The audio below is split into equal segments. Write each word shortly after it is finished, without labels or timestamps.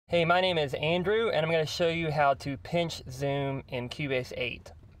Hey, my name is Andrew, and I'm going to show you how to pinch zoom in Cubase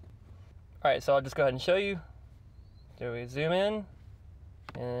 8. Alright, so I'll just go ahead and show you. So we zoom in,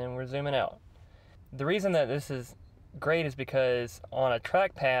 and we're zooming out. The reason that this is great is because on a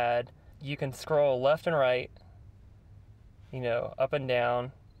trackpad, you can scroll left and right, up and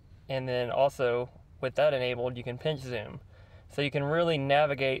down, and then also, with that enabled, you can pinch zoom. So you can really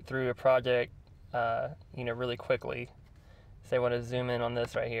navigate through a project, really quickly. Say I want to zoom in on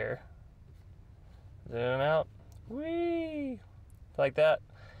this right here. Zoom out. Whee! Like that.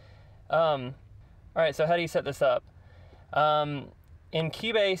 Alright, so how do you set this up? In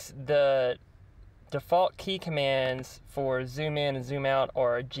Cubase, the default key commands for zoom in and zoom out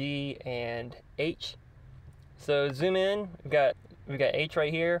are G and H. So zoom in, we've got H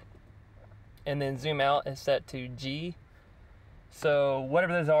right here, and then zoom out is set to G. So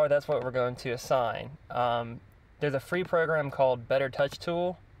whatever those are, that's what we're going to assign. There's a free program called Better Touch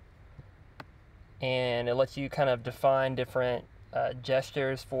Tool, and it lets you kind of define different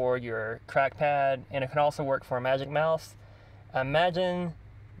gestures for your trackpad, and it can also work for a Magic Mouse. Imagine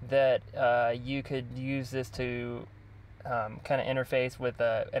that you could use this to kind of interface with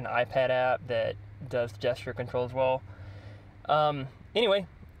an iPad app that does gesture controls well. Anyway,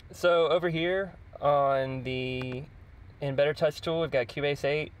 so over here in Better Touch Tool, we've got Cubase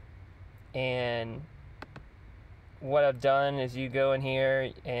 8, and what I've done is you go in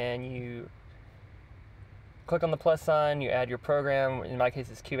here and you click on the plus sign, you add your program, in my case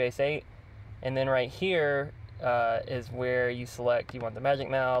it's Cubase 8, and then right here is where you select, you want the Magic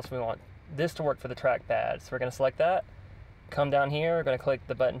Mouse, we want this to work for the trackpad, so we're going to select that. Come down here, we're going to click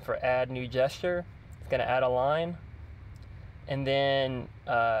the button for add new gesture, it's going to add a line, and then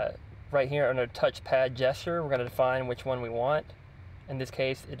right here under touchpad gesture, we're going to define which one we want. In this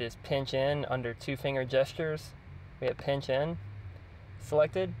case it is pinch in under 2-finger gestures. We have pinch in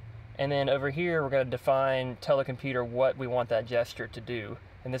selected, and then over here we're going to define, tell the computer what we want that gesture to do.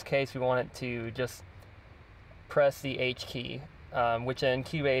 In this case we want it to just press the H key, which in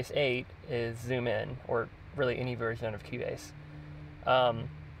Cubase 8 is zoom in, or really any version of Cubase.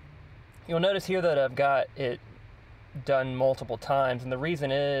 You'll notice here that I've got it done multiple times, and the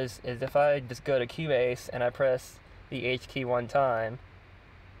reason is if I just go to Cubase and I press the H key one time,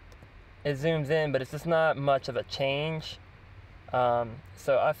 it zooms in, but it's just not much of a change.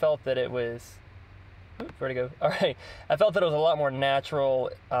 So I felt that it was, where'd it go? Alright, I felt that it was a lot more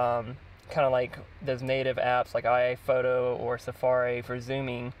natural, kind of like those native apps like iPhoto or Safari for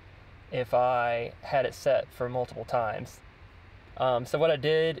zooming, if I had it set for multiple times. So what I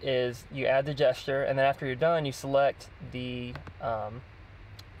did is you add the gesture, and then after you're done, you select the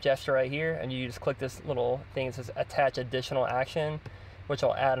gesture right here, and you just click this little thing that says attach additional action, which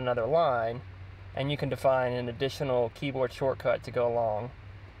will add another line, and you can define an additional keyboard shortcut to go along.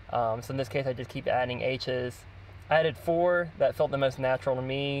 So in this case I just keep adding H's. I added 4 that felt the most natural to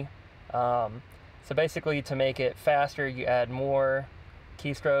me. So basically, to make it faster you add more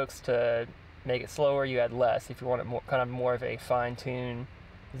keystrokes, to make it slower you add less if you want it more of a fine-tuned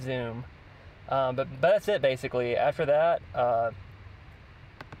zoom. But that's it basically. After that,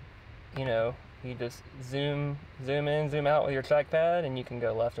 you just zoom in, zoom out with your trackpad, and you can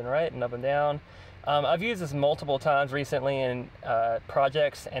go left and right and up and down. I've used this multiple times recently in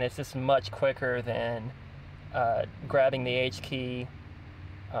projects, and it's just much quicker than grabbing the H key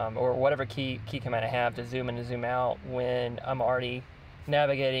or whatever key command I have to zoom in and zoom out when I'm already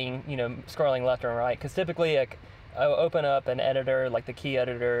navigating, scrolling left and right. Because typically I'll open up an editor, like the key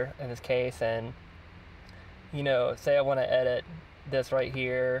editor in this case, and say I want to edit this right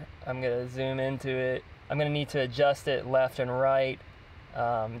here, I'm going to zoom into it. I'm going to need to adjust it left and right,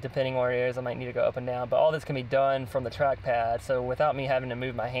 depending on where it is. I might need to go up and down, but all this can be done from the trackpad, so without me having to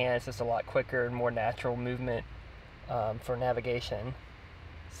move my hand, it's just a lot quicker and more natural movement for navigation.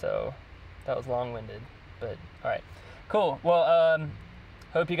 So that was long-winded, but alright, cool. Well,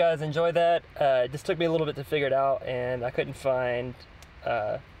 hope you guys enjoyed that. It just took me a little bit to figure it out, and I couldn't find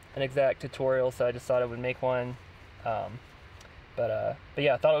an exact tutorial, so I just thought I would make one. But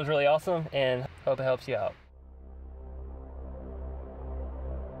yeah, I thought it was really awesome, and hope it helps you out.